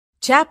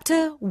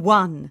Chapter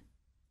 1.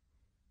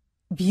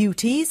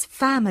 Beauty's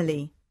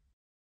Family.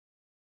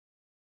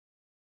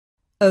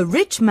 A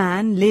rich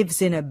man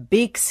lives in a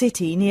big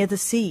city near the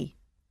sea.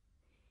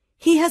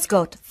 He has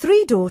got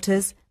 3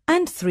 daughters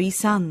and 3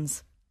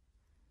 sons.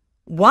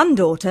 One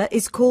daughter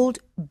is called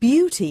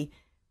Beauty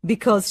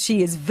because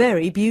she is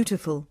very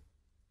beautiful.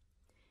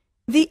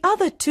 The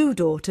other 2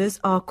 daughters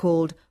are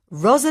called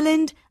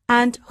Rosalind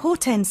and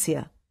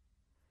Hortensia.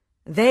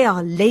 They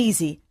are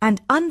lazy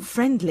and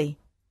unfriendly.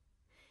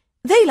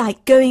 They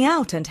like going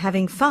out and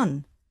having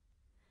fun.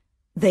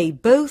 They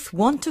both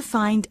want to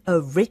find a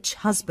rich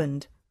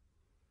husband.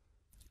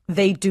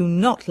 They do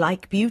not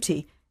like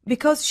Beauty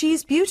because she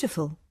is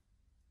beautiful.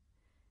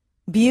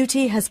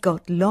 Beauty has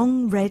got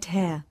long red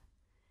hair.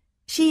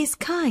 She is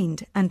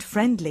kind and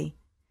friendly.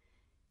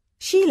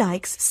 She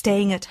likes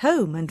staying at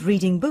home and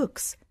reading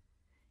books.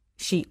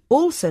 She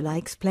also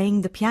likes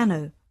playing the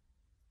piano.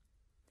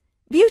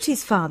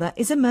 Beauty's father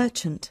is a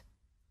merchant.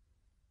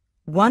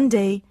 One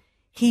day,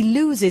 he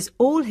loses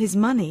all his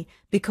money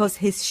because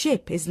his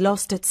ship is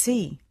lost at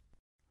sea.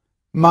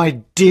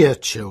 My dear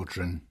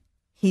children,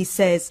 He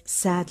says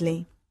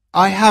sadly,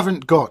 I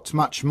haven't got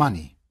much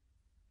money.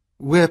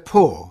 We're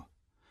poor.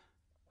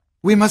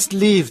 We must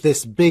leave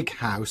this big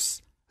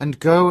house and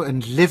go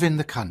and live in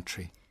the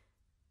country.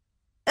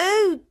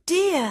 Oh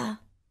dear,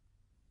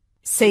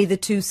 say the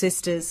 2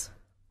 sisters.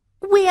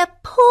 we're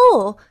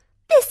poor.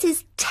 This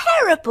is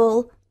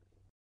terrible.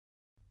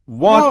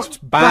 What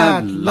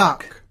bad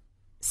luck!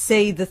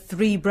 Say the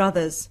 3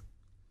 brothers,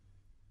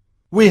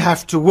 We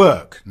have to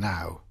work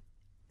now.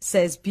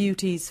 says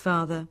Beauty's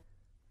father.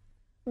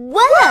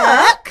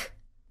 Work?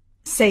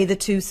 Say the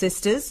 2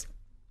 sisters.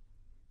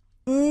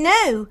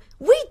 No,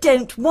 we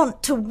don't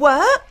want to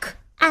work.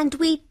 And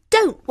we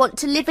don't want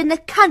to live in the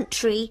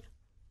country.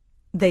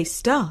 They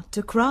start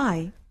to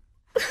cry.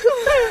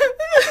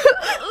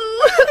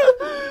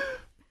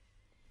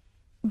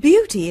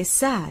 Beauty is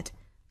sad,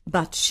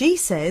 but she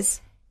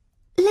says,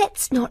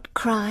 Let's not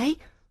cry.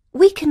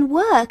 We can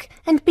work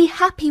and be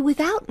happy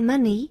without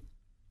money.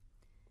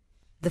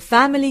 the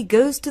family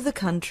goes to the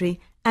country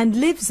and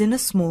lives in a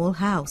small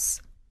house.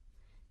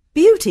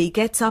 Beauty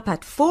gets up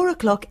at 4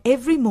 o'clock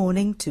every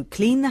morning to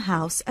clean the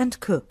house and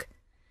cook.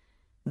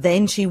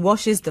 Then she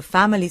washes the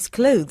family's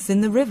clothes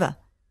in the river.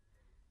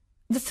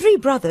 The 3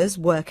 brothers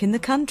work in the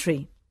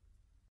country.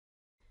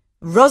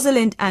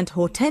 Rosalind and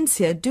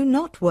Hortensia do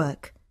not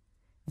work.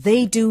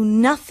 They do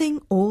nothing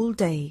all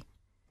day.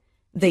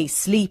 They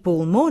sleep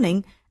all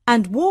morning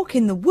and walk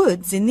in the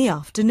woods in the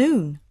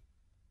afternoon,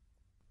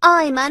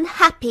 I'm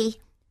unhappy.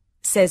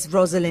 says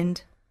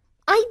Rosalind.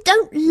 I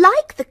don't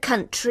like the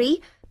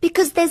country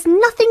because there's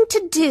nothing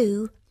to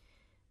do.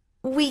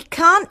 We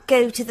can't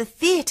go to the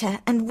theatre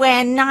and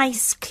wear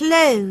nice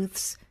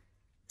clothes,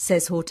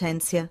 says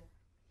Hortensia.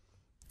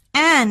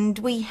 and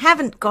we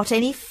haven't got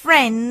any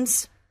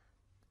friends.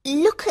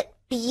 Look at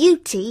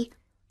Beauty.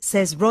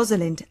 Says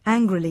Rosalind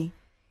angrily.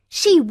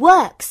 She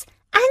works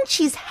and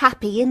she's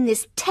happy in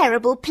this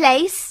terrible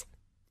place.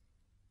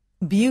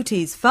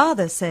 Beauty's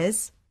father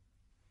says,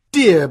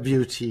 Dear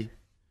Beauty,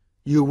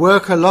 you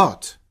work a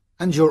lot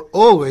and you're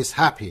always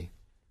happy.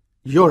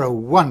 You're a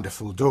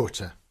wonderful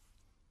daughter.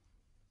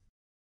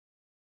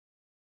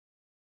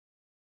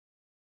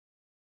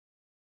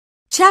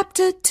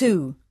 Chapter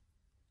 2.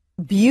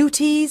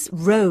 Beauty's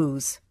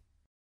Rose.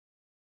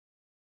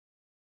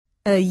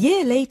 A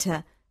year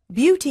later,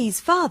 Beauty's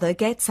father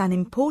gets an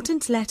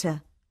important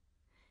letter.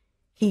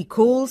 He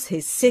calls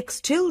his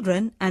 6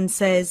 children and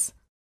says,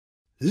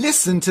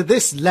 Listen to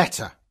this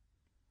letter.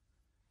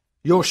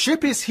 Your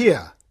ship is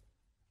here.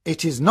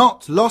 It is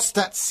not lost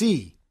at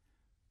sea.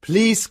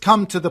 Please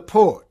come to the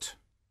port.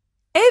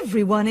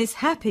 Everyone is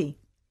happy,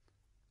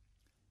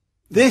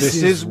 This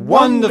is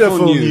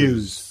wonderful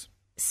news.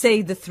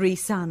 say the 3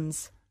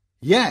 sons.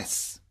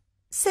 Yes,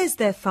 Says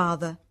their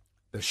father.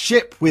 the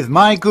ship with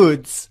my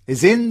goods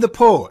is in the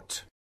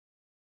port.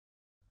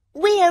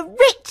 We're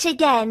rich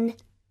again.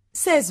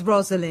 Says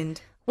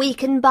Rosalind. We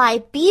can buy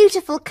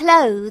beautiful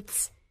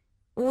clothes.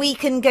 We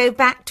can go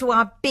back to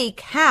our big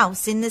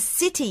house in the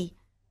city,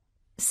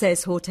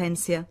 Says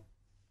Hortensia.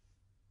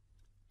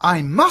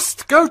 I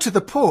must go to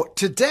the port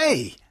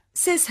today.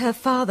 Says her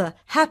father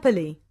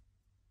happily.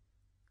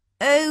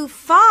 Oh,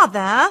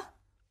 Father,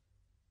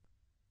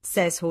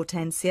 Says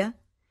Hortensia.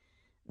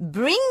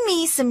 bring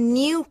me some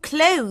new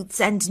clothes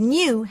and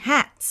new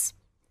hats.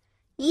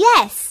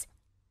 Yes,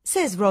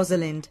 Says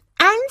Rosalind.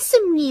 and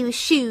some new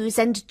shoes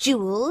and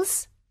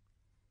jewels.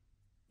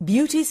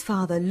 Beauty's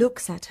father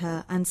looks at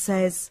her and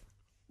says,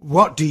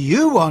 What do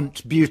you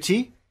want,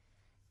 Beauty?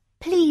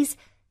 Please,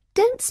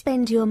 don't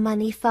spend your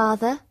money,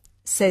 Father.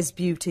 Says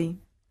Beauty.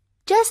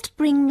 Just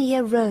bring me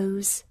a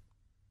rose.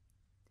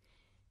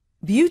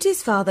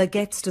 Beauty's father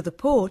gets to the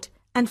port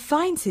and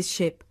finds his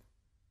ship,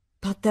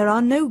 but there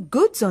are no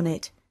goods on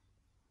it.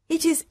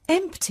 It is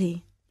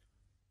empty.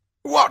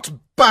 What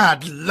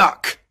bad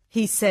luck!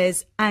 He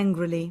says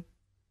angrily.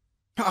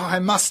 I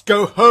must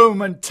go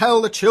home and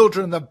tell the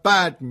children the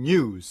bad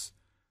news.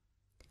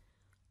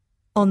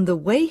 On the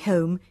way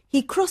home,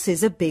 he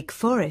crosses a big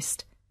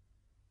forest.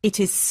 It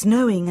is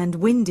snowing and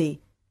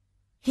windy.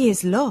 He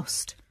is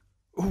lost.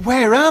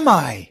 Where am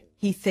I?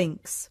 He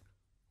thinks.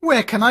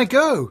 Where can I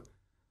go?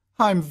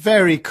 I'm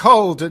very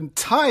cold and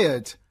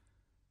tired.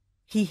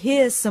 He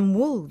hears some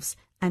wolves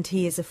and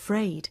he is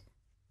afraid.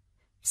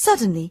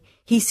 Suddenly,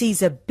 he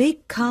sees a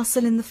big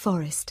castle in the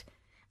forest,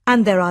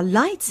 and there are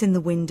lights in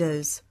the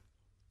windows.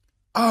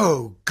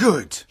 Oh,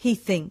 good, He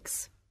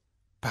thinks.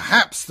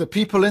 Perhaps the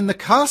people in the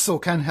castle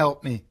can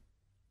help me.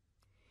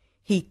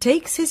 He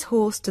takes his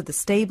horse to the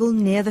stable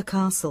near the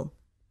castle.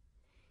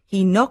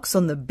 He knocks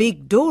on the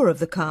big door of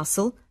the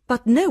castle,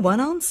 but no one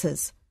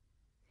answers.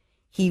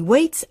 He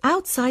waits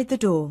outside the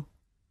door.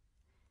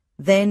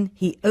 Then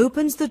he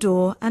opens the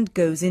door and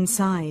goes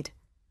inside.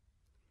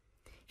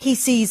 He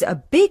sees a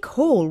big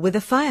hall with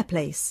a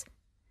fireplace.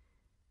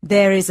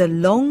 There is a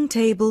long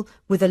table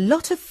with a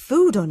lot of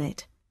food on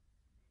it.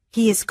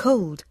 He is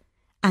cold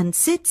and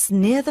sits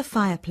near the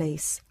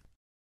fireplace.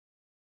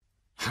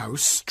 How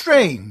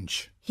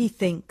strange, He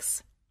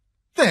thinks.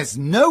 There's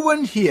no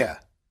one here.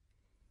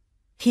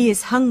 He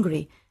is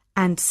hungry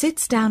and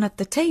sits down at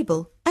the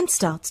table and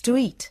starts to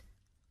eat.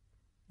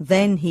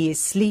 Then he is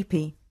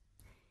sleepy.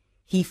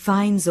 He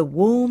finds a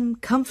warm,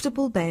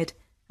 comfortable bed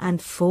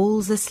and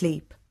falls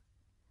asleep.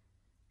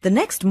 The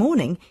next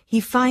morning he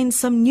finds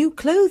some new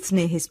clothes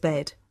near his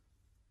bed.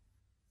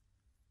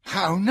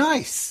 How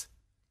nice!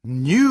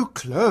 New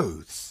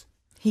clothes.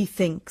 He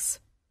thinks.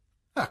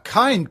 A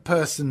kind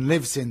person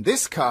lives in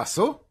this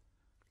castle.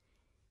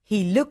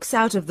 He looks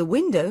out of the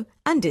window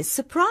and is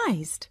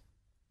surprised.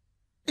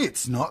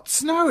 It's not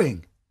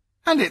snowing,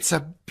 and it's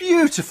a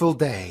beautiful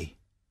day.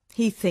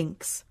 He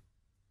thinks.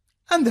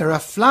 And there are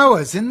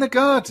flowers in the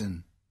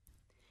garden.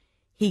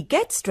 He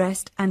gets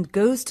dressed and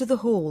goes to the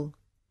hall.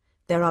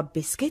 There are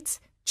biscuits,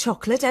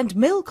 chocolate and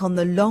milk on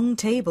the long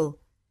table.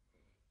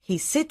 He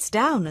sits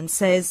down and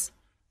says,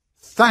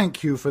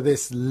 Thank you for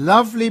this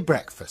lovely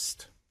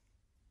breakfast.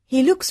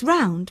 He looks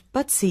round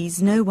but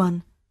sees no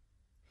one.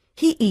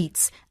 He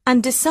eats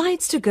and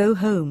decides to go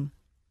home.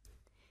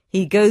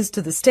 He goes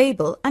to the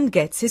stable and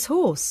gets his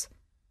horse.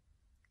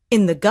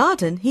 In the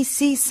garden he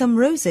sees some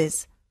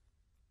roses.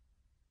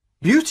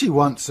 Beauty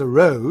wants a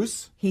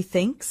rose. He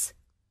thinks.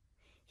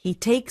 He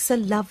takes a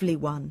lovely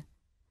one.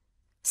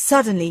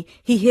 Suddenly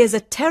he hears a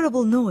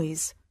terrible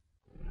noise.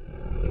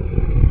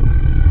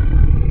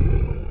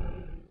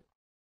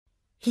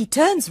 He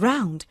turns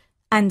round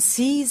and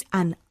sees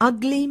an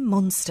ugly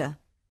monster.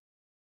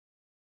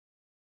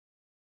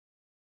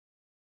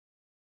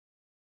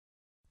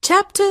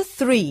 Chapter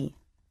 3.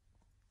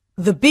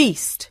 The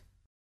Beast.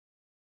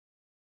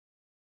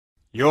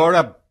 You're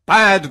a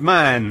bad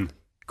man,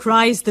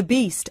 Cries the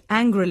Beast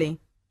angrily.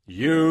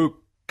 You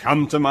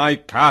come to my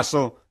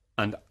castle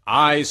and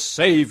I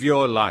save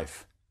your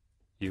life.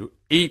 You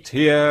eat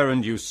here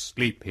and you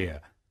sleep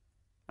here,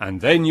 and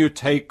then you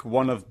take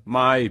one of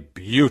my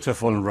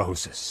beautiful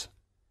roses.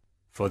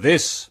 For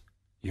this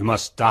you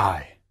must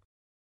die.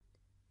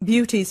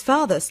 Beauty's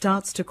father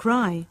starts to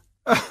cry.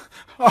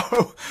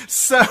 Oh,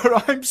 sir,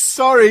 I'm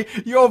sorry.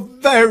 You're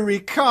very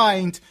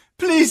kind.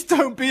 Please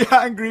don't be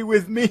angry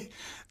with me.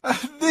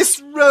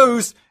 This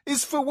rose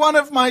is for one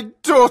of my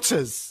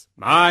daughters.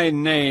 My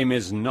name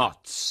is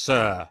not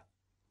Sir.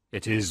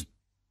 It is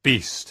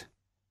Beast.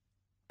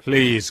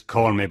 Please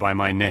call me by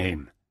my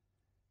name.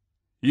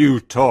 You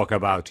talk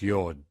about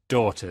your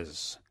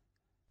daughters.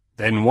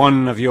 Then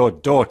one of your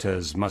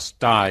daughters must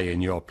die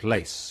in your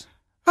place.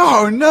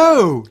 Oh,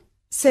 no,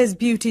 Says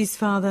Beauty's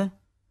father.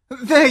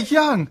 they're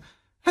young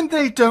and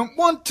they don't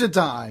want to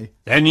die.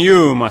 Then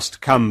you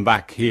must come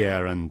back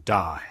here and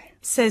die.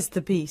 Says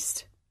the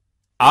Beast.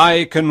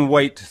 I can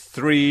wait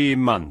 3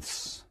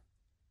 months.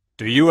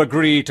 Do you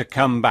agree to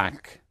come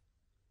back?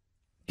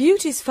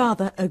 Beauty's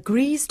father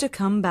agrees to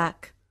come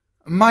back.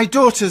 My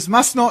daughters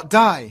must not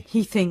die.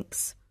 He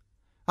thinks.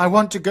 I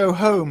want to go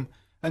home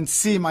and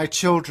see my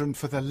children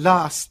for the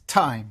last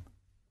time.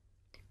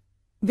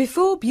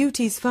 Before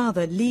Beauty's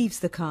father leaves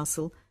the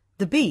castle,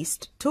 the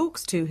Beast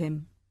talks to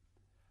him.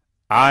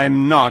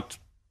 I'm not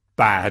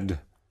bad.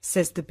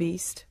 Says the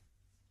Beast.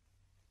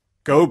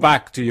 Go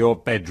back to your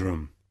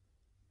bedroom.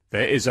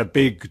 There is a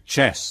big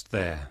chest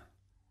there.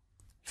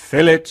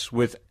 Fill it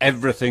with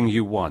everything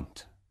you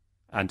want,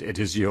 and it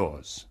is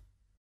yours.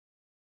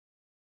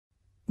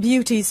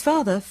 Beauty's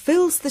father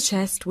fills the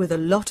chest with a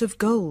lot of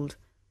gold.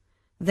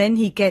 Then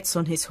he gets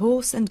on his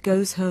horse and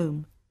goes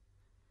home.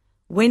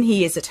 When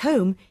he is at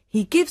home,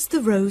 he gives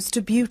the rose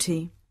to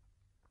Beauty.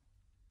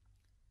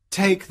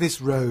 Take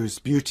this rose,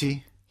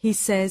 Beauty. He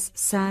says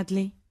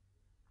sadly.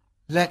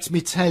 Let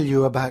me tell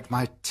you about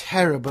my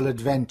terrible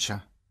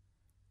adventure.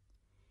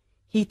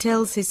 He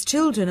tells his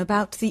children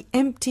about the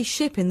empty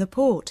ship in the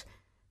port,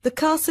 the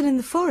castle in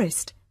the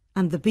forest,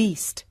 and the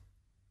Beast.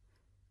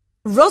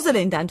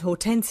 Rosalind and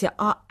Hortensia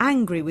are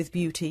angry with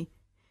Beauty.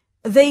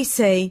 They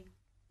say,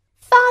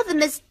 Father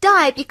must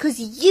die because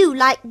you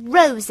like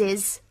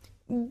roses.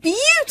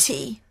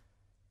 Beauty!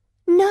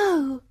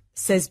 No,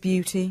 says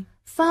Beauty.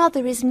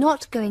 Father is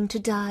not going to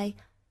die.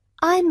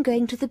 I'm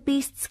going to the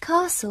beast's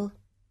castle.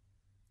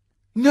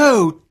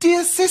 No,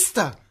 dear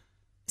sister,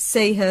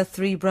 say her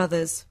 3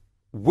 brothers.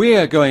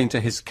 We're going to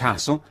his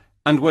castle,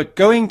 and we're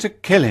going to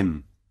kill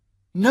him.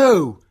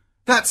 no,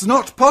 that's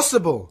not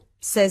possible.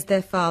 Says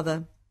their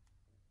father.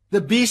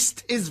 The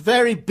beast is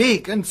very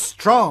big and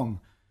strong.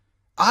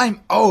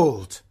 I'm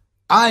old.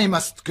 I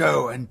must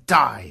go and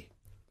die.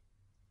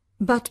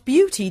 But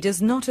Beauty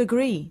does not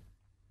agree.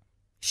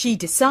 She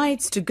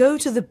decides to go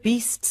to the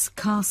beast's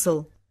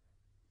castle.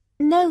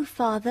 No,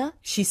 father,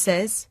 She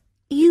says,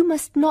 you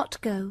must not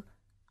go.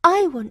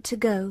 I want to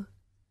go.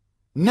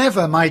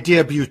 Never, my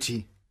dear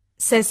Beauty.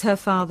 says her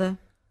father.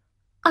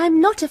 I'm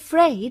not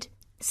afraid.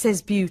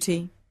 Says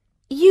Beauty.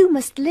 You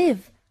must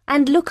live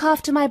and look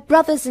after my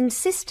brothers and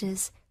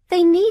sisters.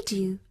 They need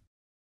you.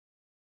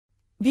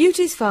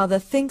 Beauty's father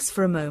thinks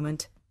for a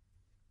moment.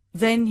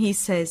 Then he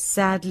says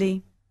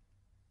sadly,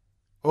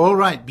 All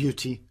right,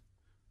 Beauty.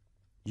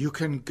 You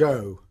can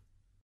go.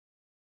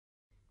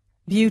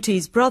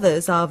 Beauty's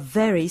brothers are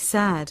very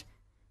sad,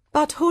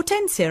 but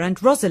Hortensia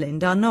and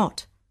Rosalind are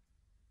not.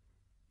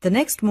 The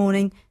next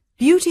morning,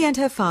 Beauty and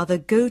her father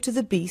go to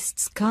the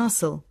beast's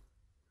castle.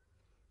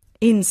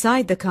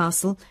 Inside the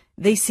castle,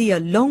 they see a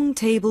long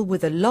table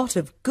with a lot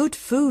of good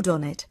food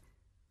on it.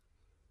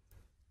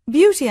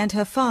 Beauty and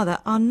her father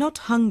are not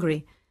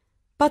hungry,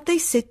 but they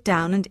sit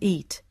down and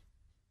eat.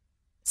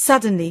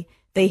 Suddenly,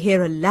 they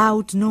hear a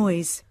loud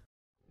noise.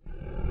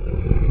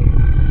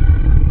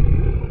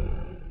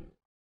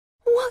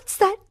 What's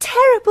that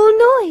terrible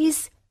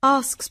noise?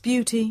 Asks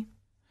Beauty.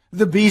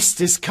 The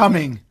beast is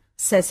coming.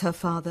 Says her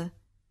father.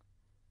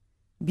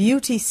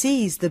 Beauty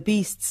sees the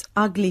beast's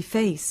ugly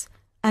face,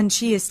 and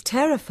she is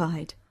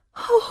terrified.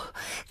 Oh,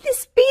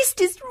 this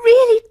beast is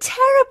really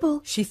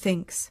terrible. She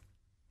thinks.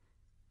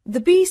 The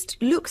beast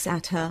looks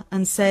at her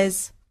and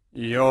says,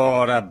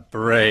 You're a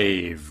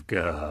brave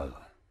girl.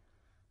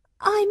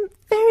 I'm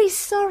very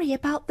sorry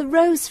about the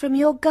rose from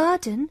your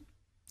garden.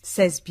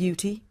 says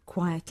Beauty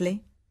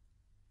quietly.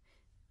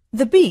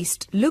 The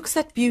beast looks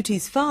at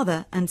Beauty's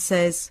father and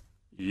says,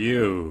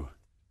 You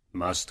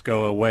must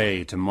go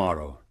away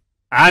tomorrow,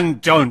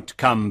 and don't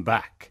come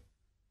back.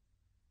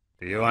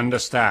 Do you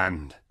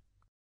understand?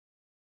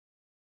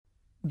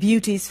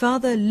 Beauty's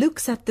father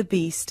looks at the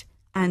beast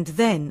and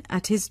then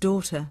at his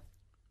daughter.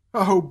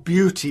 Oh,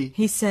 Beauty,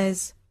 He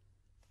says,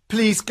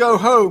 please go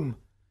home.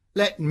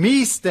 Let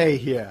me stay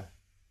here.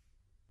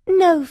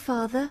 No,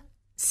 father.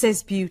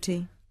 says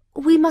Beauty.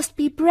 We must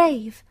be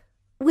brave.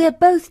 We're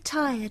both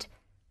tired.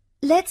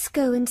 Let's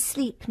go and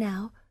sleep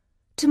now.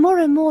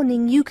 Tomorrow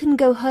morning you can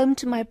go home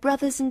to my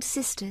brothers and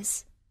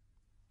sisters.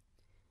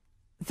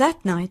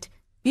 That night,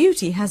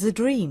 Beauty has a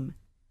dream.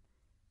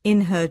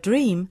 In her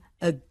dream,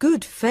 a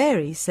good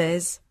fairy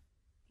says,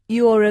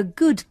 You're a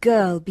good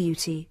girl,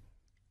 Beauty,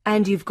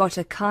 and you've got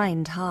a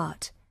kind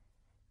heart.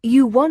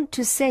 You want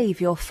to save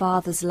your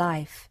father's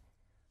life.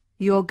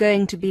 You're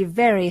going to be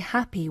very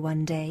happy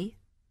one day.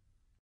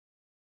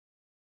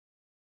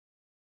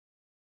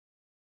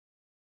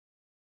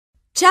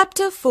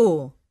 Chapter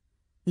 4.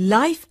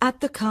 Life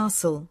at the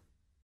Castle.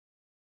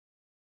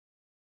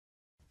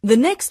 The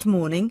next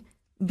morning,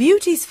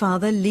 Beauty's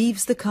father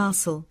leaves the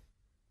castle.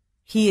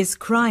 He is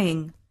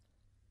crying.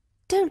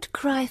 Don't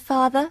cry,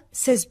 father.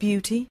 Says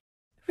Beauty.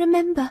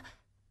 Remember,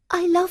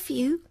 I love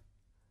you.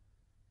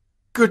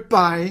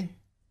 Goodbye,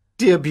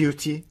 dear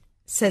Beauty.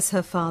 Says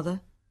her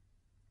father.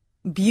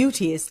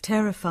 Beauty is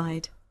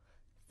terrified.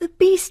 The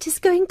beast is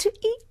going to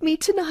eat me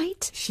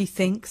tonight. She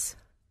thinks.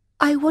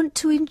 I want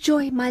to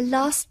enjoy my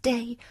last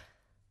day.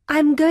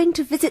 I'm going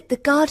to visit the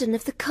garden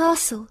of the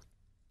castle.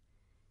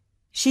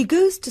 She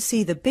goes to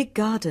see the big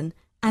garden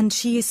and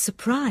she is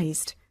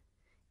surprised.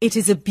 It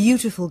is a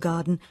beautiful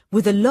garden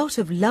with a lot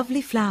of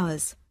lovely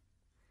flowers.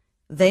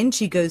 Then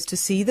she goes to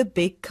see the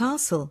big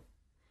castle.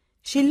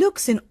 She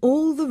looks in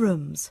all the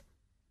rooms.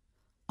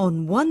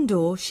 On one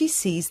door she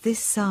sees this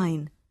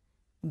sign,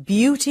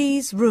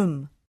 Beauty's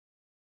Room.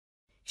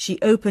 She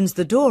opens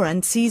the door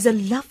and sees a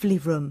lovely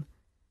room.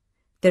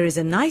 There is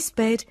a nice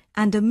bed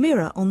and a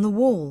mirror on the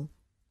wall.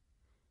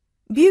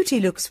 Beauty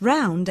looks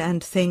round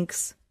and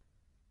thinks,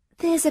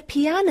 There's a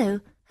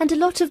piano and a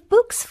lot of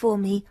books for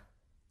me.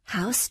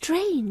 How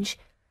strange.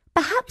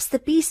 Perhaps the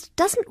beast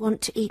doesn't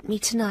want to eat me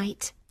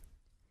tonight.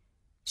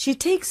 She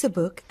takes a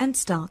book and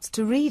starts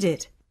to read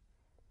it.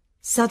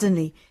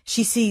 Suddenly,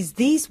 she sees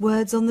these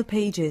words on the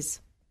pages.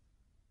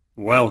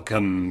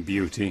 Welcome,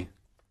 Beauty.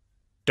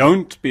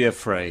 Don't be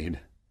afraid.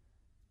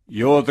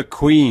 You're the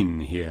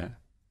queen here.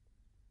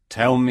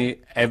 Tell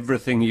me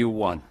everything you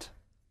want.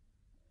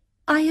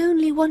 I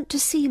only want to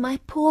see my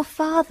poor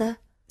father,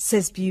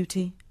 says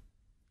Beauty.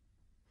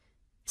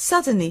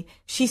 Suddenly,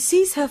 she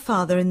sees her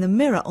father in the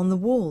mirror on the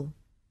wall.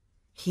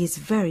 He is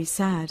very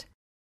sad.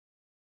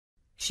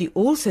 She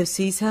also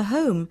sees her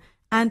home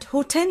and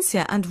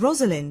Hortensia and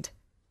Rosalind.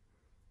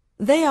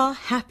 They are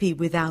happy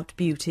without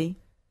Beauty.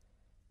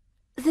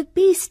 The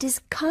beast is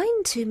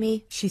kind to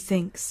me, she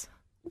thinks.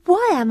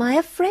 Why am I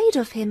afraid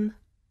of him?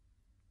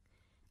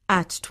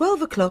 At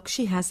 12 o'clock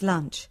she has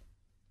lunch.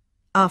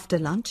 After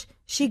lunch,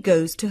 She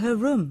goes to her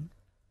room.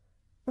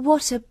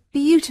 What a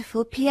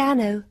beautiful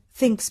piano,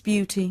 thinks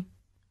Beauty.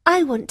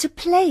 I want to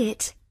play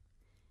it.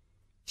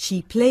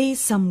 She plays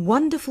some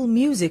wonderful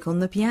music on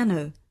the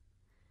piano.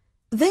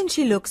 Then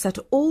she looks at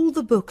all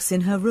the books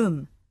in her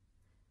room.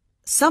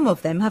 Some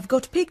of them have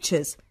got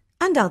pictures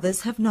and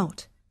others have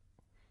not.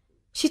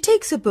 She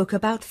takes a book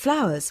about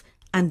flowers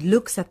and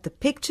looks at the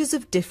pictures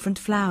of different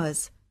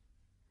flowers.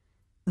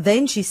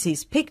 Then she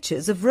sees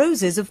pictures of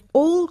roses of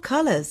all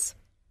colours.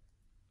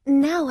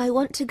 Now I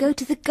want to go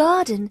to the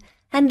garden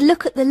and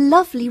look at the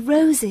lovely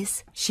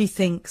roses, she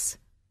thinks.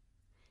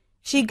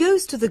 She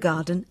goes to the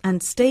garden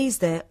and stays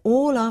there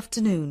all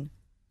afternoon.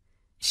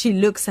 She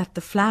looks at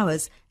the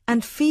flowers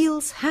and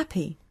feels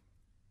happy.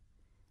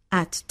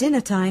 At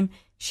dinner time,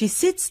 she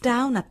sits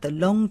down at the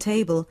long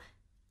table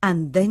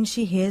and then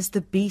she hears the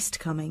beast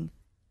coming.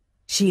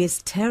 She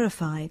is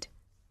terrified.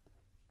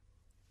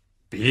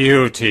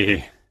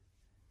 Beauty,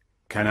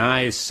 can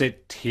I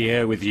sit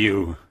here with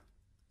you?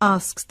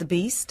 Asks the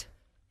beast.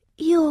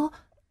 You're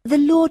the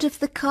lord of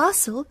the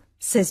castle,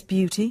 says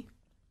Beauty.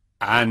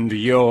 And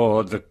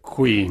you're the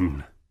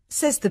queen,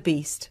 says the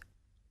beast.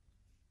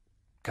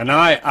 Can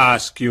I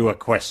ask you a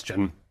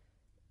question?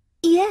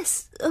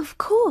 Yes, of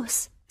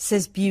course,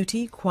 says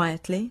Beauty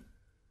quietly.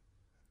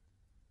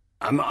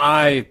 Am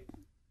I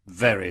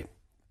very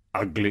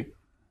ugly?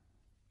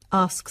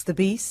 Asks the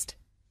beast.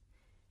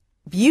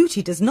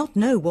 Beauty does not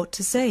know what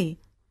to say.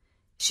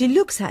 She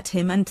looks at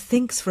him and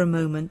thinks for a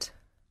moment.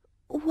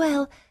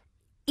 Well,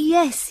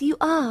 yes, you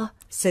are,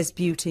 says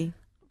Beauty.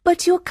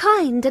 But you're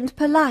kind and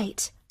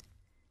polite.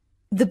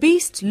 The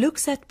beast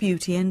looks at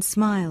Beauty and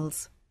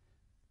smiles.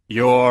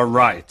 You're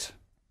right.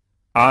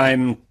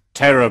 I'm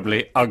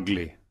terribly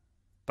ugly,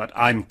 but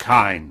I'm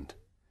kind.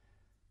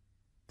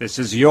 This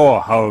is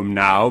your home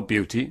now,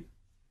 Beauty.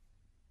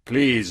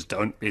 Please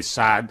don't be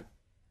sad.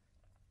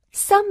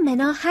 Some men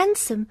are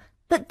handsome,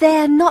 but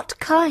they're not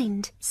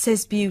kind,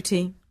 says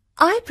Beauty.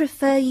 I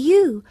prefer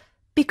you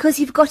because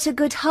you've got a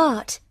good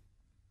heart.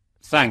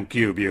 Thank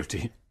you,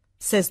 Beauty,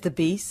 says the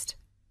beast.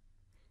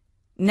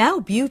 Now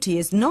Beauty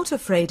is not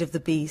afraid of the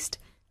beast,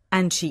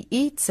 and she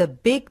eats a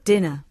big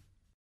dinner.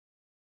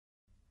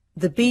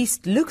 The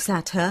beast looks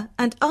at her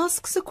and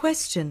asks a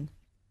question.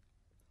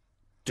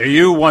 Do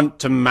you want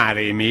to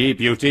marry me,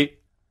 Beauty?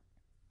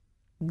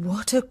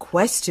 What a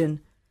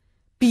question!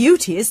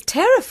 Beauty is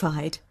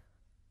terrified.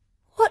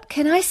 What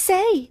can I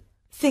say?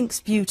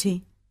 Thinks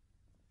Beauty.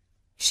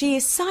 She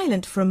is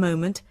silent for a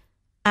moment,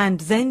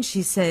 and then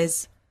she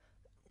says,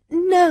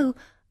 No,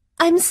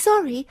 I'm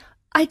sorry.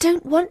 I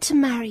don't want to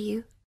marry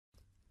you.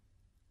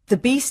 The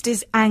beast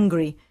is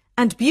angry,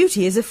 and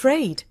Beauty is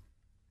afraid.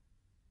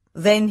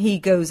 Then he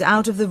goes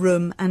out of the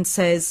room and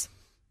says,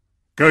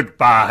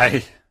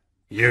 Goodbye,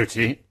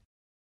 Beauty.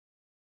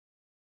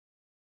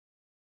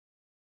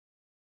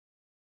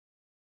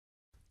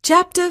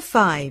 Chapter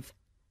 5.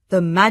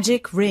 The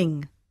Magic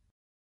Ring.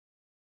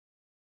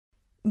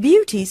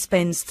 Beauty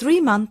spends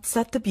 3 months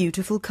at the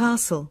beautiful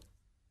castle.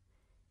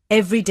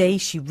 Every day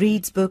she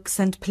reads books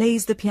and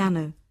plays the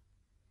piano.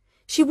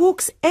 She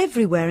walks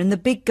everywhere in the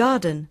big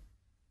garden.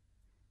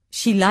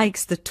 She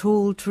likes the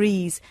tall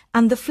trees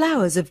and the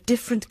flowers of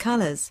different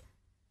colours.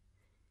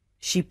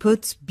 She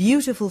puts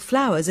beautiful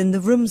flowers in the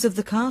rooms of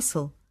the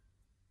castle.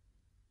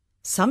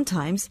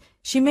 Sometimes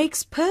she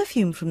makes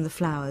perfume from the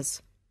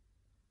flowers.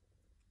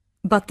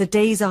 But the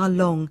days are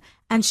long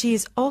and she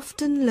is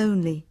often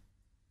lonely.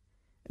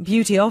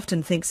 Beauty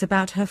often thinks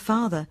about her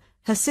father,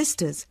 her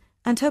sisters,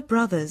 and her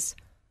brothers.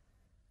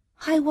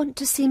 I want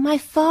to see my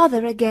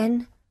father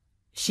again,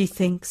 she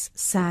thinks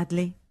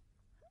sadly.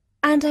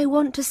 And I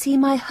want to see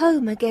my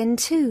home again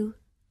too.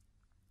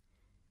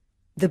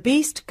 The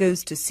beast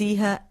goes to see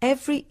her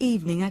every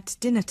evening at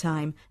dinner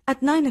time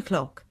at 9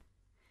 o'clock.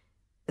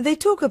 They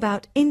talk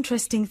about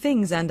interesting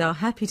things and are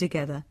happy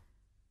together.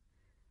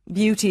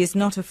 Beauty is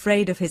not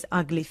afraid of his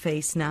ugly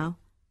face now.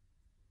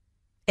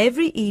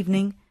 Every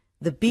evening,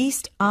 the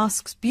beast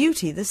asks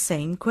Beauty the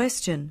same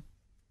question.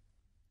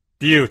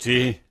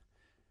 Beauty,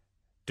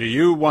 do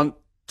you want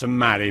to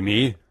marry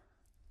me?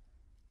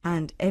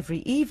 And every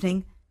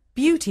evening,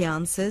 Beauty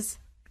answers,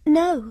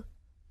 No.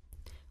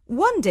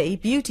 One day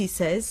Beauty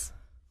says,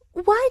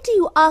 Why do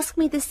you ask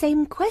me the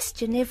same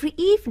question every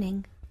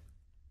evening?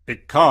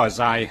 Because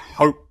I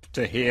hope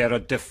to hear a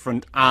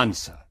different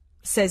answer,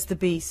 says the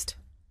beast.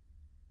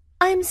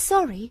 I'm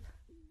sorry,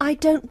 I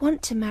don't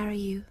want to marry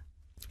you,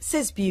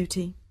 says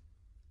Beauty.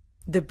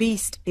 The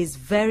beast is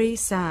very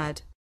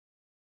sad.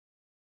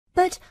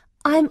 But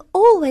I'm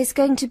always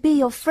going to be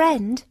your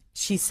friend,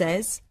 she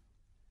says.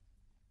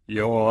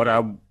 You're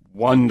a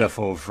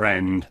wonderful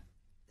friend,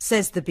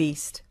 says the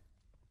beast.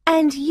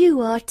 And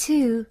you are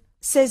too,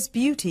 says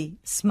Beauty,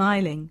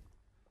 smiling.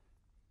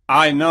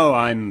 I know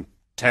I'm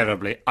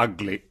terribly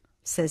ugly,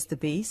 says the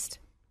beast.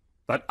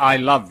 But I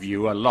love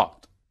you a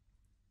lot.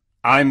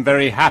 I'm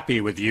very happy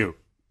with you.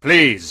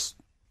 Please,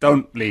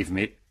 don't leave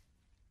me.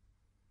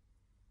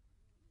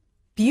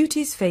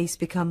 Beauty's face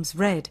becomes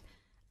red,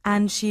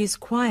 and she is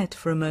quiet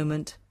for a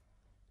moment.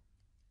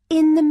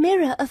 In the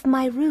mirror of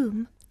my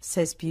room,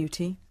 says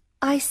Beauty.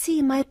 I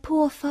see my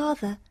poor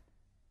father.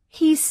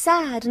 He's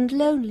sad and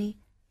lonely.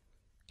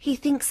 He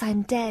thinks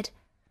I'm dead.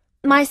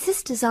 My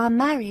sisters are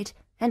married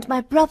and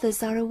my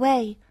brothers are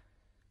away.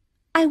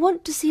 I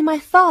want to see my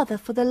father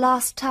for the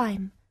last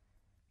time.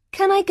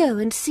 Can I go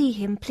and see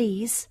him,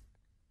 please?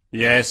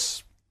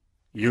 Yes,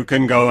 you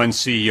can go and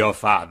see your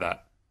father,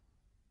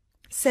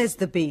 says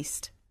the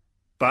Beast.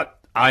 but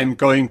I'm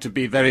going to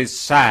be very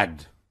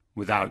sad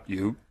without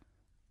you.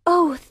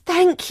 Oh,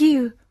 thank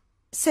you.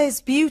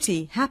 Says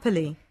Beauty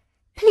happily.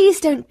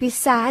 Please don't be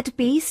sad,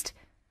 Beast.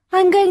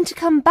 I'm going to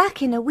come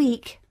back in a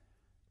week.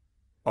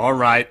 All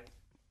right,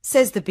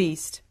 Says the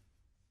Beast.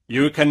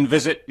 you can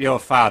visit your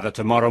father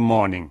tomorrow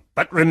morning,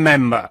 but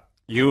remember,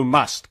 you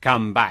must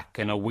come back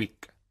in a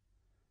week.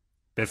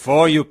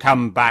 Before you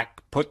come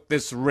back, put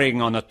this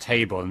ring on a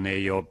table near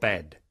your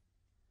bed.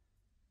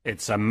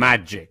 It's a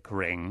magic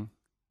ring.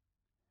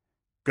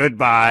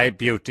 Goodbye,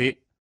 Beauty.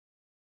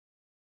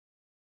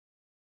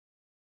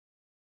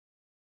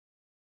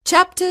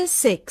 Chapter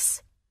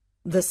 6.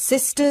 The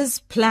Sisters'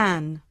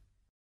 Plan.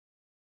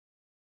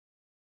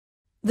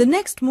 The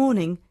next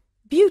morning,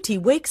 Beauty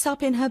wakes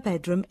up in her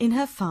bedroom in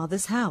her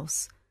father's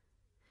house.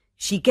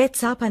 She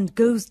gets up and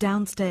goes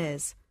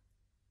downstairs.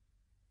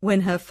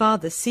 When her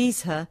father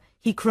sees her,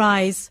 he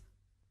cries,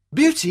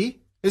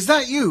 Beauty, is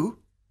that you?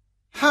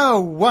 How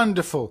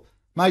wonderful!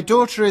 My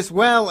daughter is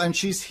well and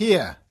she's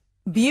here.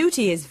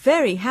 Beauty is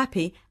very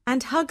happy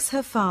and hugs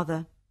her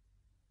father.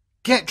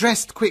 Get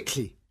dressed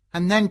quickly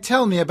and then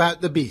tell me about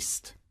the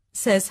Beast.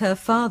 Says her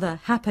father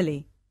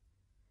happily.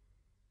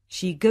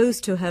 She goes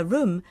to her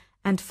room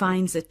and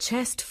finds a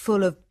chest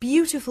full of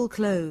beautiful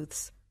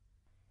clothes.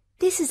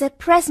 This is a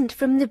present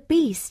from the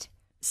Beast,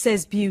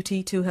 Says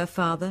Beauty to her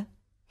father.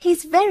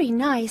 He's very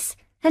nice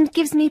and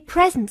gives me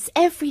presents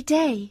every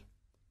day.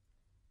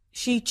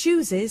 She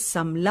chooses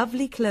some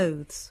lovely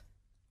clothes.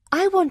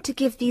 I want to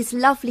give these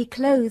lovely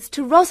clothes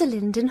to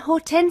Rosalind and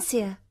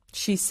Hortensia,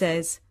 She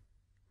says.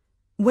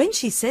 When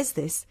she says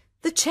this,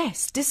 the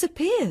chest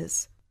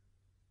disappears.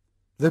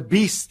 The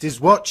Beast is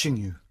watching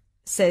you.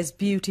 Says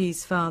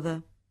Beauty's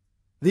father.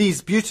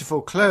 These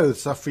beautiful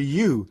clothes are for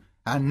you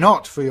and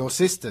not for your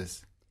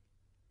sisters.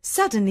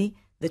 Suddenly,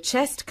 the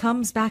chest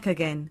comes back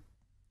again.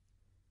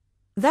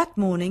 That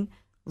morning,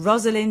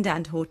 Rosalind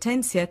and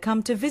Hortensia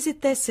come to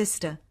visit their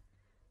sister.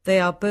 They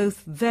are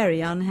both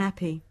very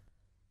unhappy.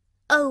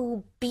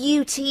 Oh,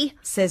 Beauty,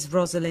 Says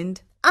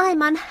Rosalind.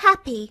 I'm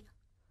unhappy.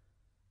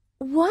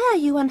 Why are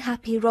you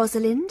unhappy,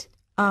 Rosalind?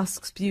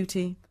 Asks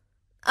Beauty.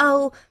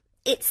 Oh,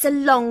 it's a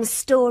long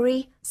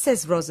story.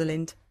 Says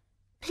Rosalind.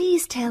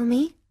 Please tell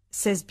me.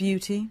 Says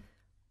Beauty.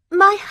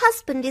 My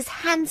husband is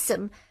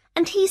handsome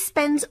and he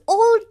spends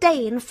all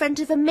day in front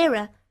of a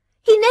mirror.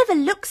 He never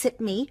looks at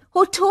me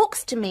or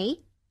talks to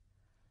me.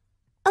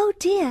 Oh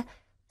dear,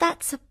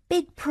 that's a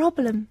big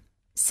problem.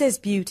 Says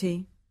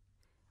Beauty.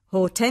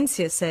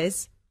 Hortensia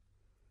says,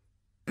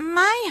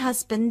 My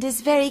husband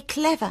is very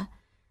clever,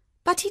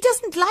 but he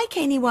doesn't like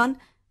anyone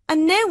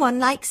and no one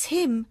likes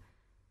him.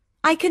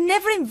 I can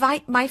never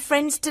invite my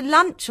friends to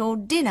lunch or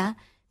dinner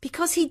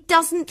because he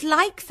doesn't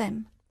like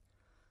them.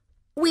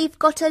 We've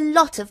got a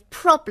lot of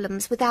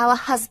problems with our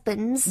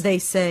husbands, they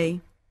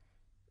say.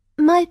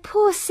 My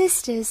poor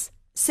sisters,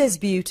 Says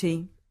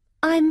Beauty.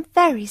 I'm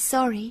very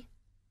sorry.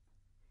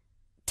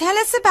 Tell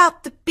us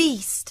about the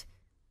Beast,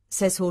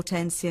 Says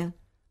Hortensia.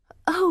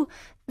 Oh,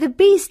 the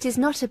Beast is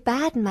not a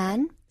bad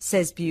man.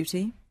 Says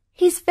Beauty.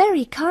 He's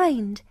very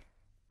kind.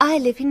 I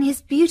live in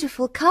his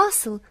beautiful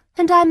castle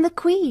and I'm the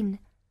queen.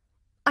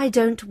 I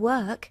don't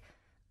work.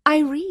 I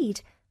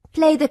read,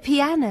 play the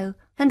piano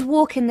and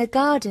walk in the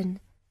garden.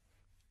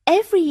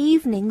 Every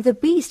evening the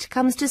Beast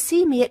comes to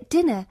see me at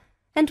dinner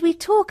and we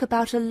talk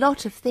about a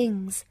lot of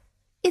things.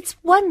 It's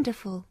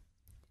wonderful.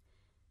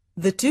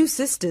 The two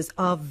sisters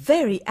are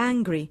very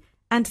angry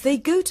and they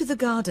go to the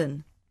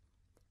garden.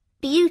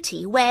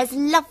 Beauty wears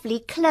lovely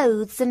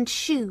clothes and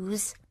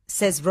shoes.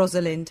 Says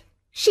Rosalind.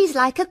 She's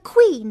like a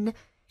queen.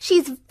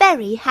 She's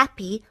very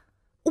happy.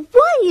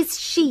 Why is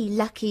she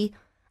lucky?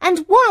 And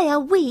why are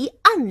we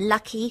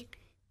unlucky?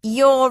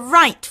 You're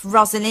right,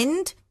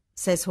 Rosalind,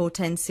 says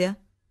Hortensia.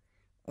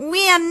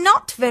 We are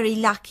not very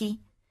lucky,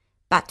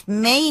 but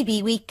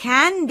maybe we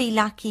can be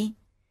lucky.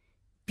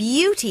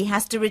 Beauty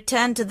has to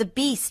return to the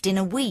Beast in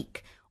a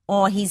week,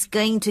 or he's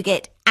going to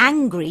get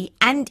angry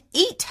and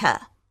eat her.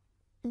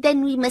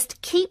 Then we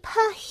must keep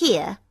her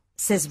here,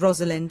 Says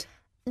Rosalind.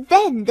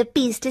 Then the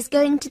Beast is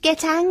going to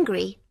get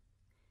angry.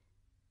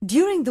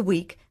 During the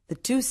week, the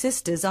two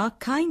sisters are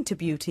kind to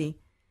Beauty.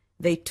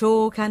 They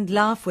talk and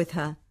laugh with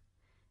her.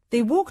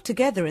 They walk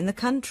together in the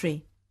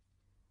country.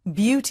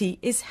 Beauty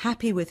is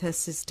happy with her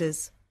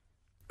sisters.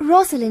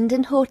 Rosalind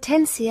and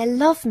Hortensia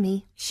love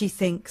me, she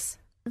thinks.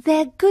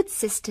 They're good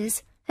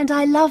sisters and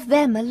I love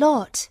them a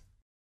lot.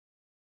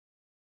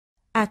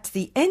 At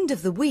the end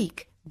of the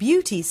week,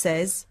 Beauty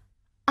says,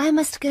 I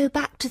must go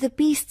back to the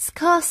Beast's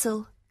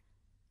castle.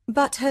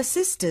 But her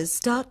sisters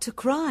start to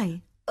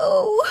cry.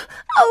 Oh,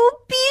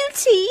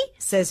 Beauty,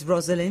 says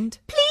Rosalind.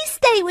 please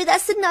stay with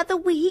us another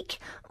week.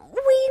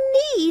 We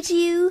need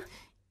you.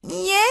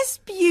 Yes,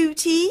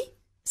 Beauty,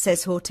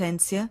 says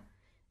Hortensia.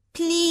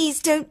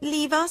 Please don't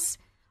leave us.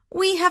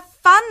 We have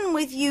fun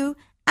with you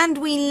and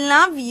we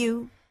love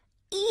you.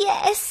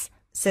 Yes,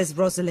 says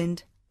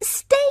Rosalind.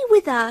 stay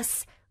with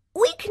us.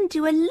 We can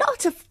do a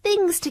lot of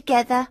things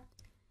together.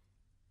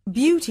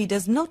 Beauty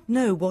does not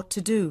know what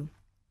to do.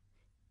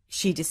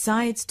 She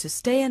decides to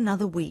stay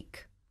another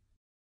week.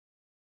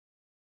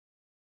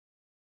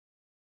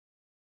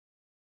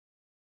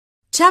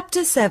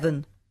 Chapter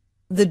 7.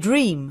 The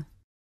Dream.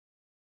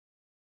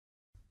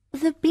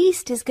 The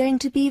beast is going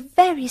to be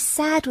very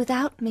sad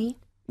without me.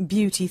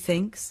 Beauty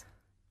thinks.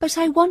 But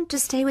I want to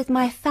stay with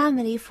my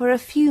family for a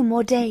few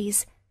more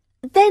days.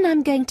 Then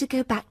I'm going to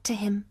go back to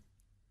him.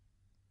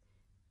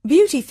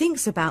 Beauty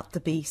thinks about the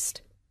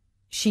beast.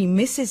 She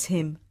misses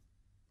him.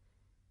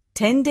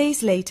 10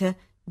 days later,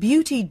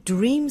 Beauty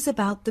dreams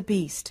about the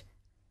beast.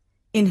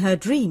 In her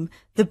dream,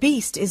 the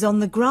beast is on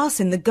the grass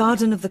in the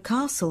garden of the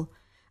castle,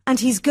 and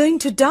he's going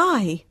to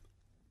die.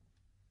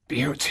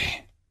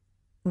 Beauty,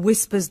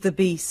 Whispers the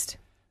beast.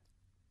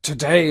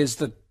 today is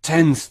the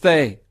 10th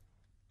day,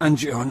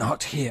 and you're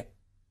not here.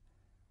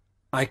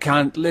 I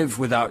can't live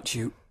without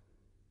you.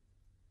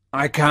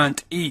 I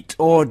can't eat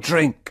or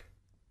drink.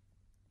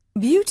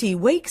 Beauty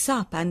wakes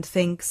up and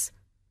thinks,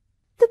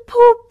 The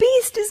poor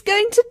beast is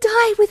going to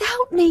die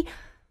without me.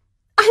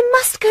 I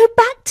must go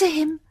back to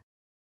him.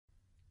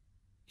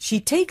 She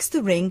takes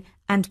the ring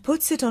and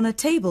puts it on a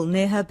table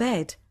near her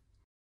bed.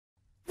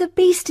 The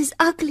beast is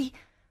ugly,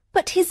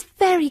 but he's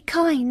very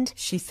kind.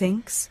 She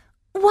thinks.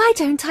 Why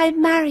don't I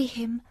marry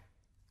him?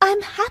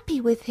 I'm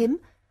happy with him.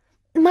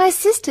 My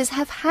sisters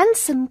have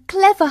handsome,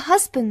 clever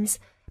husbands,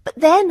 but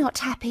they're not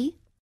happy.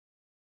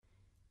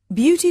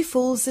 Beauty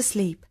falls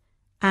asleep,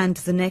 and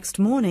the next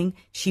morning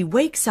she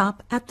wakes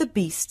up at the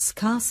beast's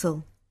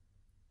castle.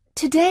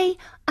 Today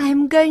I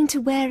am going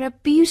to wear a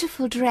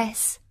beautiful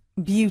dress.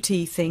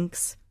 Beauty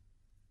thinks.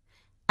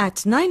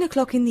 At 9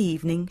 o'clock in the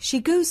evening she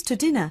goes to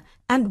dinner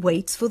and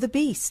waits for the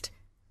beast.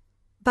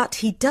 But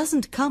he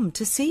doesn't come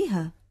to see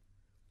her.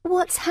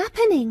 What's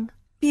happening?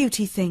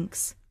 Beauty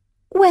thinks.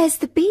 Where's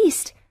the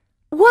beast?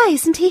 Why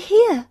isn't he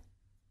here?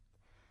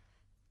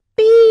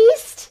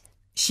 Beast!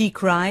 She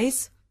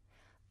cries.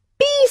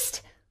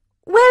 Beast!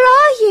 Where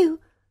are you?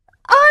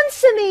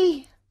 Answer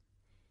me!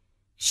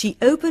 She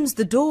opens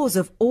the doors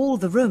of all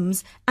the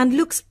rooms and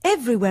looks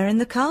everywhere in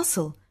the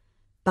castle,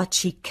 but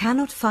she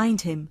cannot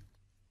find him.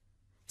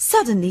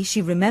 Suddenly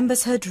she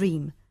remembers her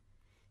dream.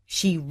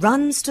 She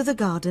runs to the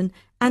garden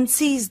and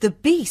sees the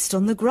beast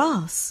on the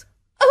grass.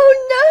 Oh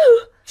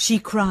no! She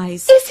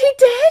cries. Is he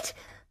dead?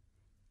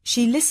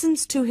 She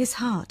listens to his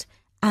heart,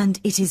 and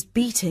it is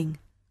beating.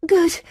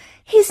 Good,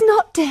 he's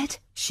not dead.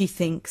 She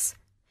thinks.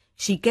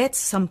 She gets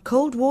some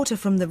cold water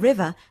from the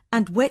river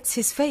and wets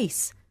his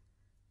face.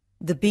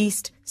 The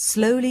beast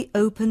slowly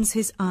opens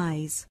his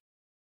eyes.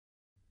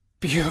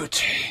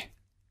 Beauty,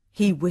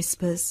 He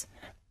whispers.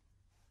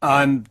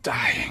 I'm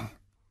dying,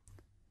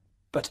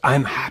 but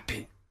I'm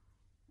happy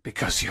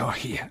because you're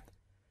here.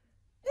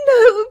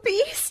 No,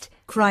 Beast,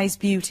 Cries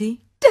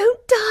Beauty.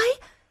 don't die.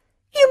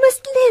 You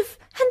must live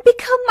and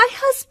become my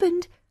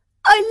husband.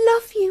 I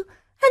love you,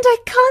 and I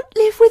can't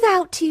live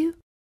without you.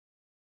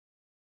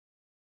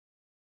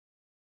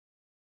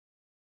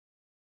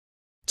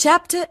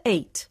 Chapter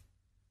 8.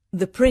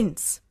 The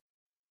Prince.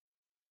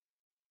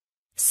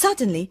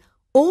 Suddenly,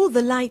 all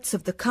the lights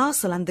of the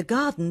castle and the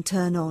garden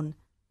turn on.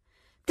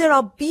 There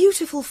are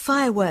beautiful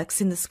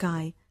fireworks in the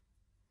sky.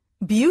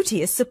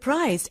 Beauty is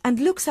surprised and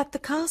looks at the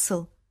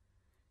castle.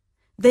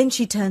 Then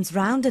she turns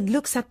round and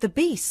looks at the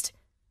beast.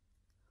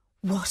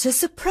 What a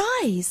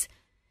surprise!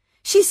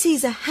 She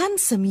sees a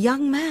handsome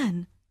young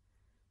man.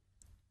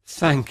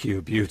 Thank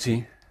you,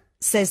 Beauty.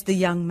 Says the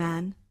young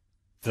man.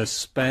 The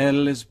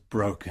spell is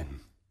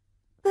broken.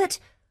 But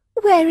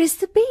where is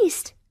the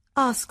beast?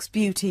 Asks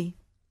Beauty.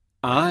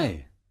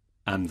 I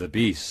am the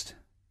beast.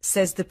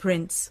 Says the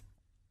prince.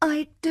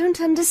 I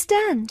don't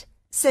understand.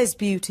 Says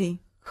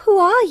Beauty. Who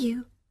are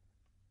you?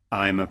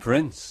 I'm a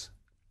prince,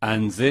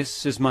 and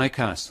this is my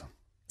castle.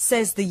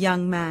 Says the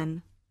young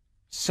man.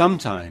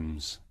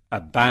 Sometimes a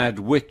bad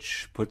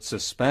witch puts a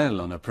spell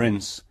on a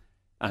prince,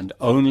 and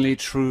only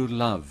true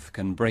love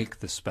can break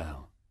the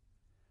spell.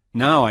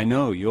 Now I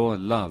know your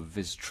love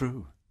is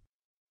true.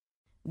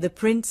 The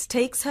prince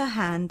takes her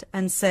hand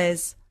and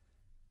says,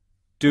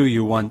 Do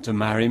you want to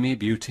marry me,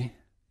 Beauty?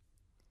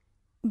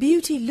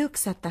 Beauty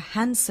looks at the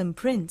handsome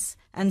prince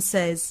and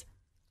says,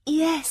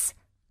 Yes,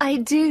 I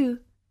do.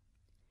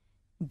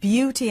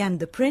 Beauty and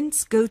the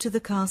prince go to the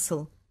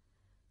castle.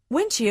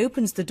 When she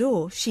opens the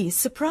door, she is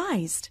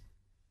surprised.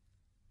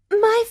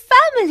 My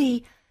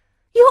family!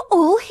 You're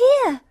all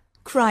here.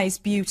 Cries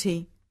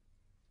Beauty.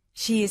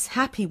 She is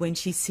happy when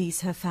she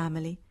sees her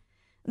family.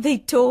 They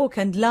talk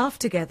and laugh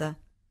together.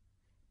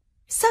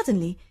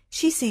 Suddenly,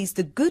 she sees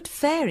the good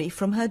fairy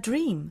from her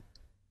dream.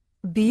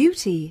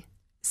 Beauty,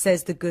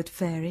 Says the good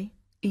fairy.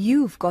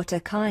 you've got a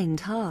kind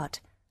heart,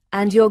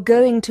 and you're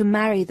going to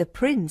marry the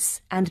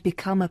prince and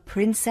become a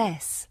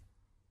princess.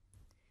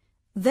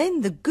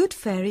 Then the good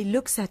fairy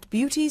looks at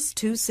Beauty's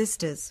two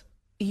sisters.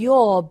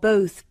 You're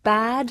both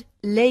bad,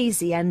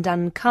 lazy and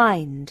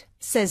unkind,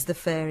 says the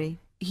fairy.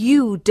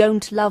 You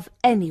don't love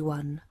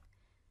anyone.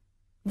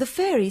 The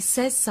fairy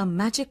says some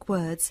magic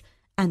words,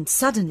 and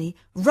suddenly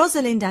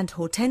Rosalind and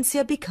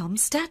Hortensia become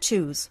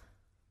statues.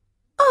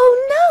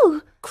 Oh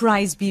no!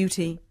 Cries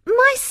Beauty.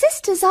 My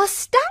sisters are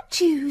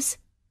statues.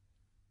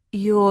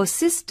 Your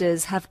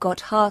sisters have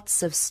got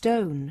hearts of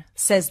stone,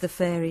 says the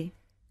fairy.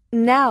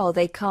 Now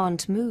they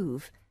can't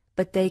move,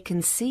 but they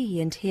can see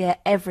and hear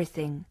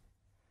everything.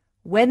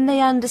 When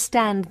they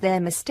understand their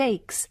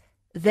mistakes,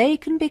 they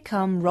can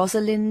become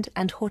Rosalind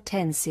and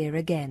Hortensia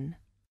again.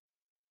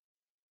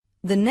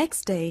 The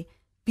next day,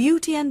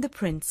 Beauty and the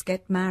prince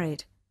get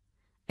married.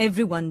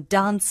 Everyone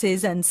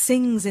dances and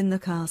sings in the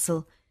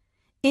castle.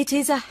 It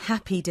is a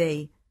happy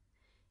day.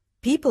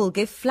 People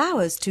give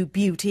flowers to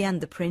Beauty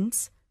and the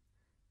prince.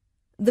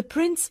 The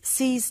prince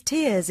sees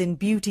tears in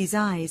Beauty's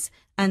eyes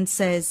and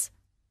says,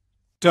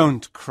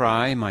 Don't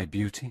cry, my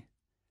beauty.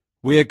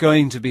 We're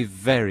going to be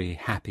very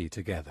happy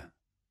together.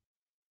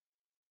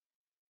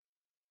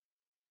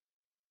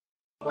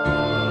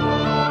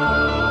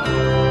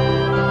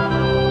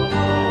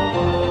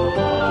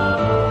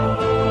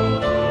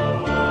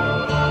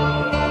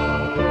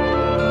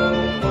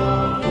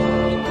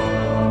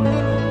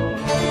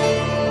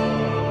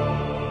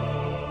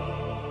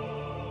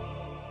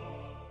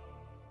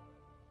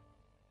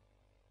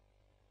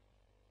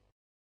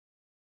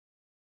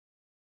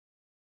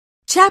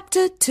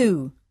 Chapter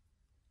 2.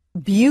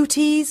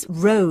 Beauty's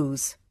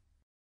Rose.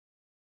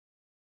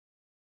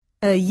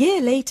 A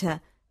year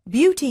later,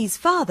 Beauty's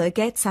father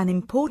gets an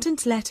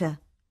important letter.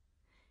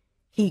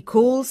 He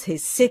calls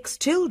his 6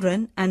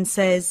 children and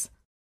says,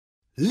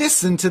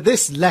 Listen to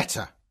this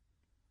letter.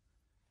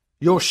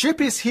 Your ship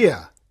is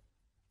here.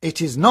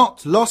 It is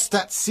not lost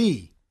at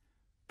sea.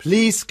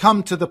 Please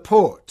come to the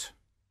port.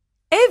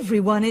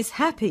 Everyone is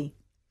happy,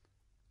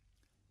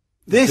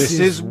 This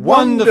is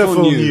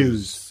wonderful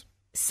news,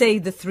 say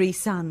the 3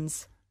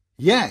 sons.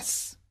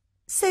 Yes,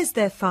 Says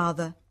their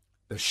father.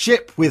 the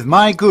ship with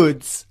my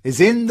goods is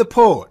in the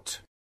port.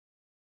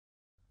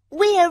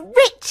 We're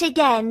rich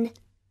again.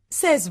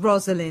 Says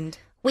Rosalind.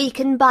 We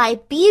can buy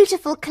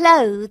beautiful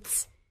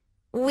clothes.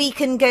 We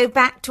can go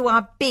back to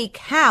our big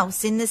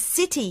house in the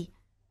city,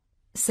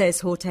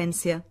 Says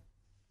Hortensia.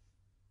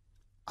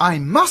 I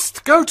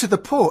must go to the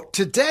port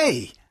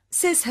today.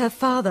 Says her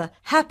father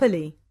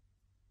happily.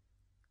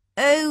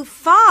 Oh,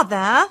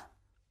 Father,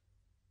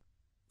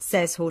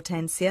 Says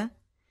Hortensia.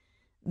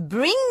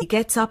 He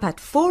gets up at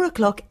 4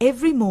 o'clock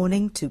every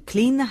morning to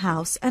clean the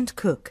house and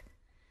cook.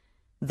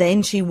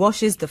 Then she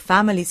washes the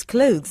family's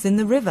clothes in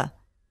the river.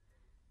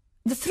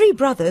 The 3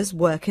 brothers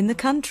work in the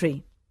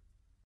country.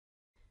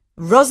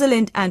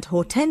 Rosalind and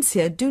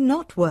Hortensia do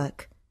not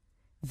work.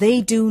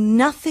 They do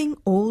nothing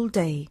all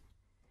day.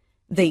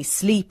 They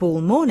sleep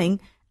all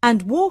morning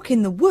and walk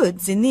in the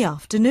woods in the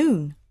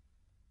afternoon.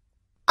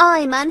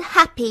 I'm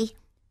unhappy.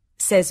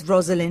 Says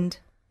Rosalind.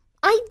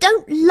 I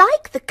don't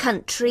like the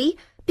country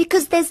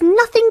because there's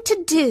nothing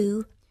to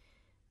do.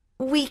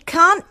 we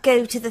can't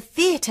go to the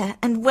theatre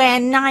and wear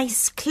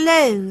nice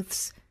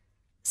clothes,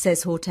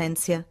 says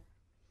Hortensia.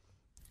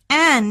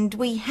 And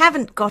we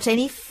haven't got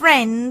any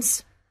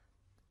friends.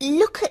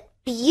 Look at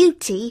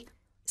Beauty,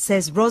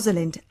 says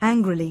Rosalind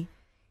angrily.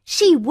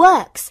 She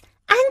works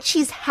and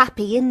she's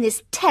happy in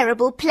this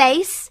terrible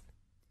place.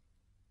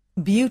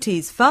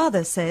 Beauty's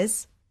father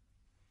says,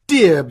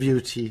 Dear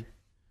Beauty,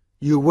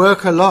 you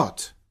work a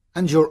lot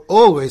and you're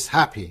always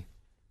happy.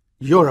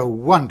 You're a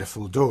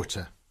wonderful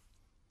daughter.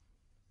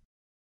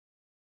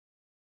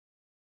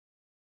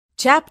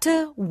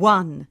 Chapter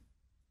 1.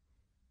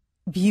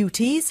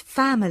 Beauty's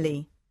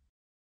Family.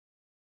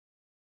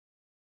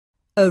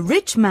 A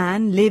rich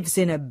man lives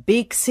in a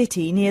big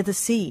city near the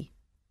sea.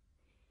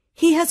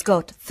 He has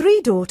got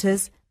 3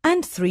 daughters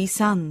and 3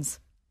 sons.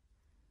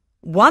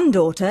 One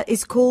daughter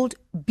is called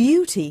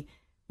Beauty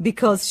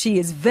because she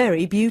is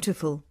very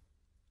beautiful.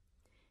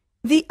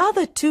 The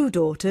other 2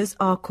 daughters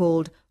are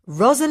called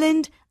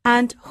Rosalind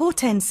and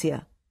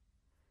Hortensia.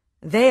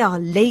 They are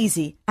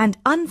lazy and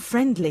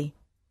unfriendly.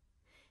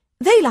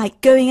 They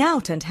like going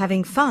out and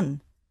having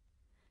fun.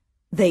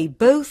 They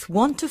both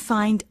want to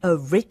find a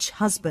rich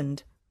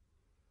husband.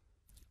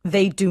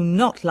 They do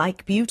not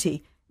like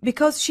Beauty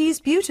because she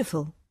is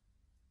beautiful.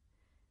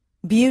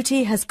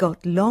 Beauty has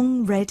got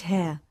long red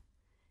hair.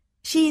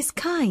 She is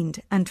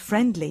kind and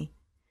friendly.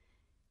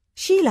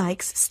 She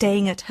likes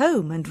staying at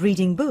home and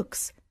reading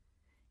books.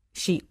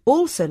 She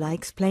also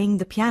likes playing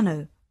the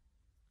piano.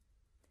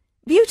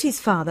 Beauty's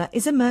father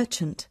is a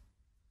merchant.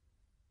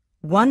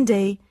 One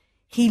day,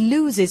 he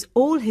loses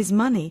all his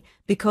money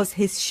because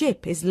his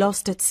ship is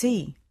lost at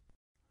sea.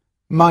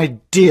 My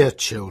dear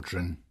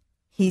children,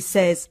 He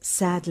says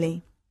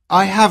sadly,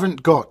 I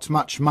haven't got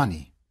much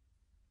money.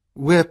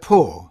 We're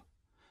poor.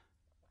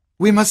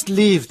 We must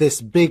leave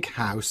this big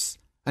house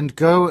and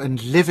go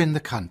and live in the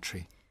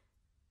country.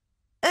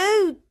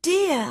 Oh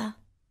dear,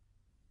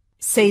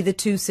 say the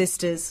 2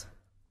 sisters.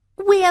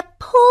 We're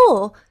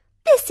poor,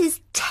 This is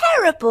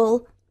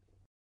terrible.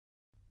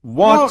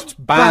 What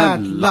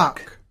bad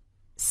luck!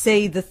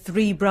 say the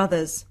three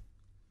brothers,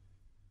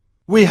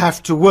 We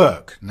have to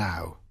work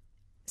now.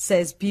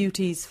 says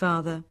Beauty's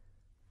father,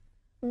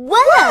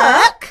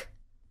 Work?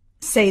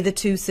 say the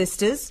two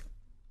sisters.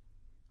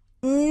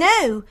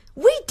 No,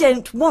 we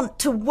don't want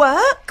to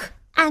work.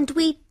 And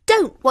we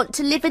don't want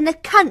to live in the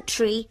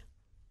country.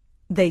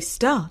 They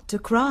start to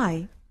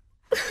cry.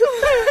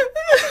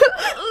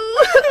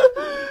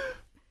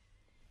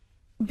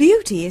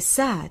 Beauty is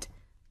sad,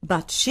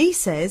 but she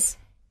says,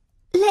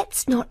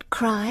 Let's not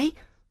cry.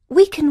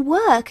 We can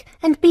work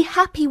and be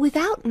happy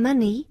without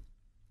money.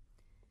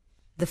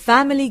 the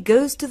family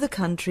goes to the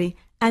country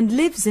and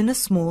lives in a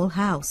small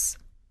house.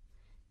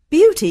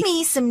 Beauty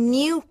Me some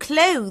new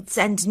clothes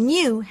and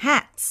new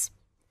hats,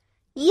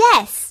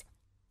 Yes,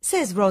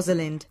 says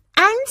Rosalind.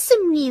 and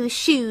some new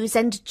shoes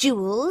and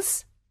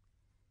jewels.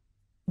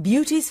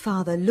 Beauty's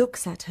father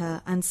looks at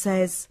her and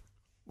says,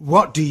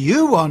 What do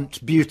you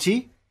want,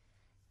 Beauty?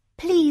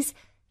 Please,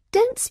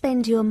 don't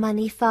spend your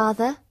money,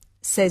 Father.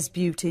 says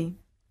Beauty.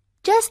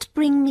 Just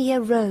bring me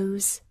a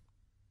rose.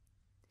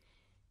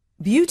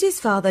 Beauty's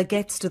father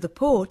gets to the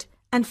port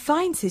and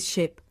finds his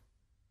ship,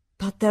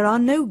 but there are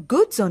no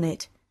goods on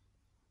it.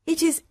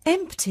 It is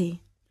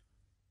empty,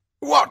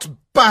 What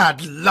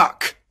bad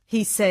luck!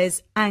 he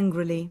says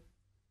angrily.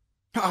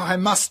 I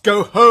must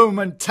go home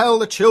and tell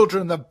the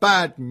children the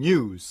bad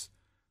news.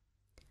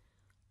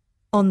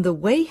 On the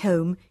way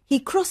home, he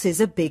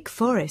crosses a big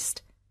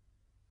forest.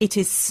 It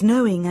is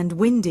snowing and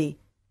windy.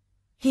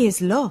 He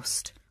is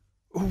lost,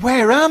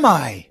 Where am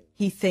I?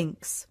 he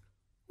thinks.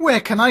 Where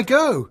can I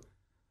go?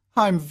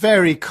 I'm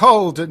very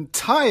cold and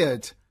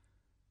tired.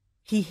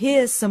 He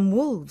hears some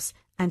wolves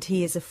and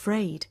he is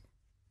afraid.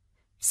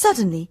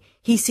 Suddenly,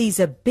 he sees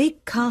a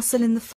big castle in the